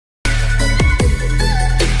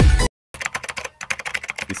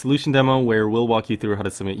solution demo where we'll walk you through how to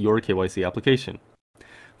submit your KYC application.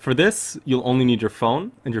 For this, you'll only need your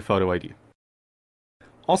phone and your photo ID.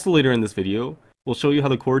 Also later in this video, we'll show you how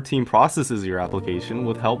the core team processes your application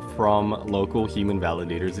with help from local human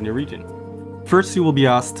validators in your region. First, you will be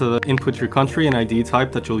asked to input your country and ID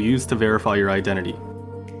type that you'll use to verify your identity.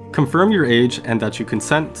 Confirm your age and that you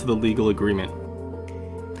consent to the legal agreement.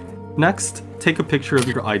 Next, take a picture of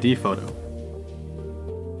your ID photo.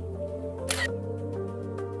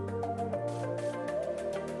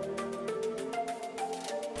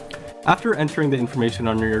 After entering the information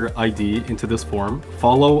on your ID into this form,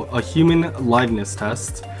 follow a human liveness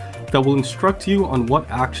test that will instruct you on what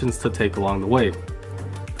actions to take along the way.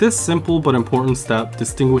 This simple but important step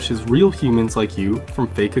distinguishes real humans like you from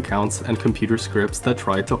fake accounts and computer scripts that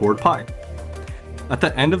try to hoard pie. At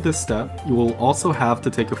the end of this step, you will also have to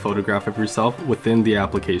take a photograph of yourself within the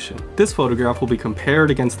application. This photograph will be compared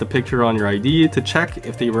against the picture on your ID to check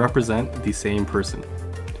if they represent the same person.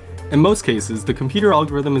 In most cases, the computer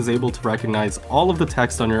algorithm is able to recognize all of the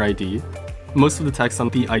text on your ID. Most of the text on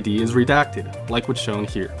the ID is redacted, like what's shown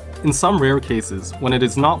here. In some rare cases, when it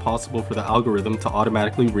is not possible for the algorithm to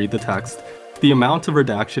automatically read the text, the amount of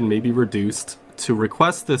redaction may be reduced to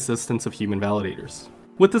request the assistance of human validators.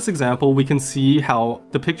 With this example, we can see how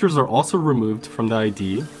the pictures are also removed from the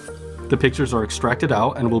ID. The pictures are extracted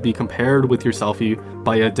out and will be compared with your selfie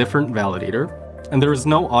by a different validator, and there is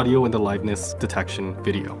no audio in the liveness detection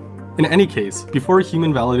video. In any case, before a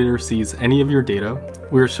human validator sees any of your data,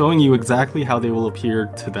 we are showing you exactly how they will appear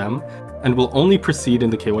to them and will only proceed in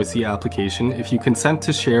the KYC application if you consent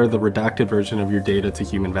to share the redacted version of your data to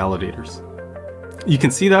human validators. You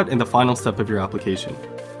can see that in the final step of your application.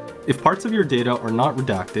 If parts of your data are not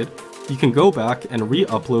redacted, you can go back and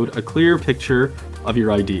re-upload a clear picture of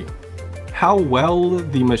your ID. How well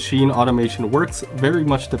the machine automation works very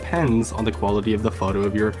much depends on the quality of the photo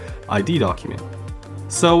of your ID document.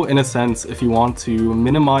 So, in a sense, if you want to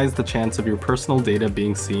minimize the chance of your personal data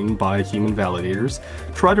being seen by human validators,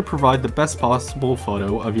 try to provide the best possible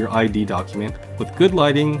photo of your ID document with good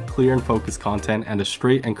lighting, clear and focused content, and a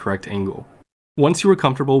straight and correct angle. Once you are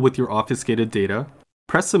comfortable with your obfuscated data,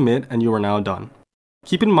 press submit and you are now done.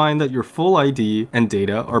 Keep in mind that your full ID and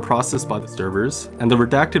data are processed by the servers, and the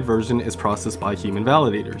redacted version is processed by human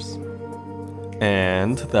validators.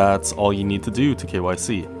 And that's all you need to do to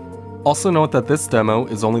KYC. Also note that this demo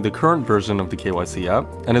is only the current version of the KYC app,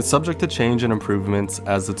 and is subject to change and improvements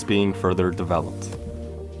as it's being further developed.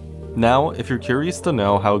 Now, if you're curious to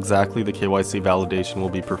know how exactly the KYC validation will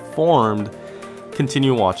be performed,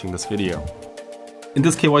 continue watching this video. In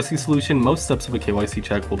this KYC solution, most steps of a KYC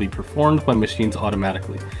check will be performed by machines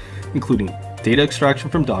automatically, including data extraction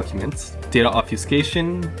from documents, data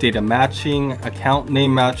obfuscation, data matching, account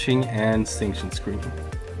name matching, and sanction screening.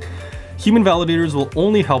 Human validators will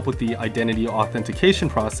only help with the identity authentication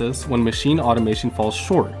process when machine automation falls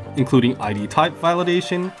short, including ID type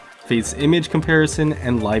validation, face image comparison,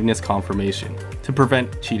 and liveness confirmation, to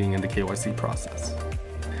prevent cheating in the KYC process.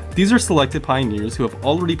 These are selected pioneers who have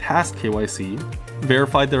already passed KYC,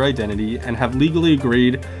 verified their identity, and have legally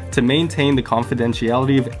agreed to maintain the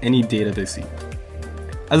confidentiality of any data they see.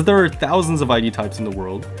 As there are thousands of ID types in the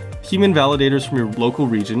world, human validators from your local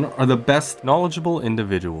region are the best knowledgeable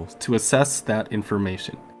individuals to assess that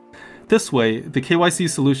information. This way, the KYC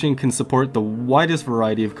solution can support the widest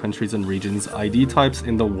variety of countries and regions' ID types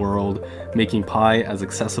in the world, making Pi as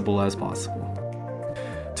accessible as possible.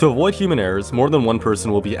 To avoid human errors, more than one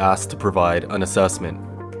person will be asked to provide an assessment.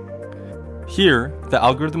 Here, the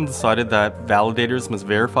algorithm decided that validators must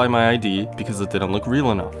verify my ID because it didn't look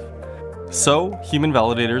real enough. So, human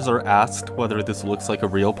validators are asked whether this looks like a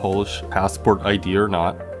real Polish passport ID or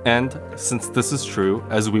not, and since this is true,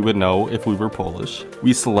 as we would know if we were Polish,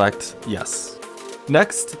 we select yes.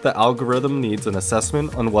 Next, the algorithm needs an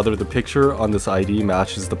assessment on whether the picture on this ID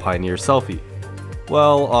matches the Pioneer selfie.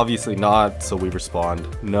 Well, obviously not, so we respond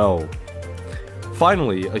no.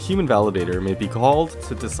 Finally, a human validator may be called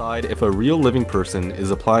to decide if a real living person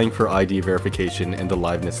is applying for ID verification in the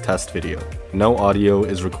liveness test video. No audio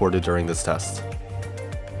is recorded during this test.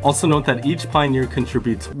 Also note that each pioneer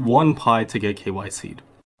contributes 1 Pi to get KYC'd.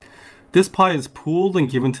 This Pi is pooled and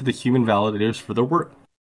given to the human validators for their work.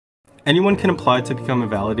 Anyone can apply to become a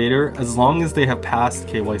validator as long as they have passed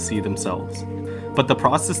KYC themselves. But the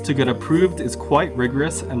process to get approved is quite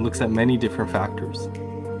rigorous and looks at many different factors.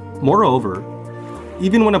 Moreover,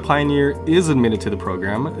 even when a pioneer is admitted to the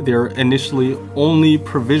program, they are initially only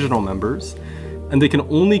provisional members, and they can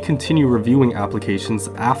only continue reviewing applications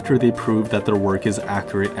after they prove that their work is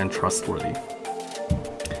accurate and trustworthy.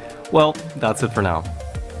 Well, that's it for now.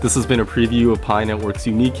 This has been a preview of Pi Network's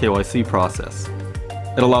unique KYC process.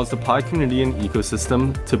 It allows the Pi community and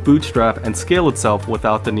ecosystem to bootstrap and scale itself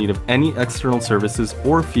without the need of any external services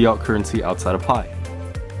or fiat currency outside of Pi.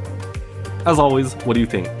 As always, what do you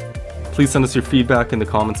think? Please send us your feedback in the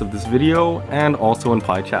comments of this video and also in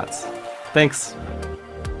Pi chats. Thanks!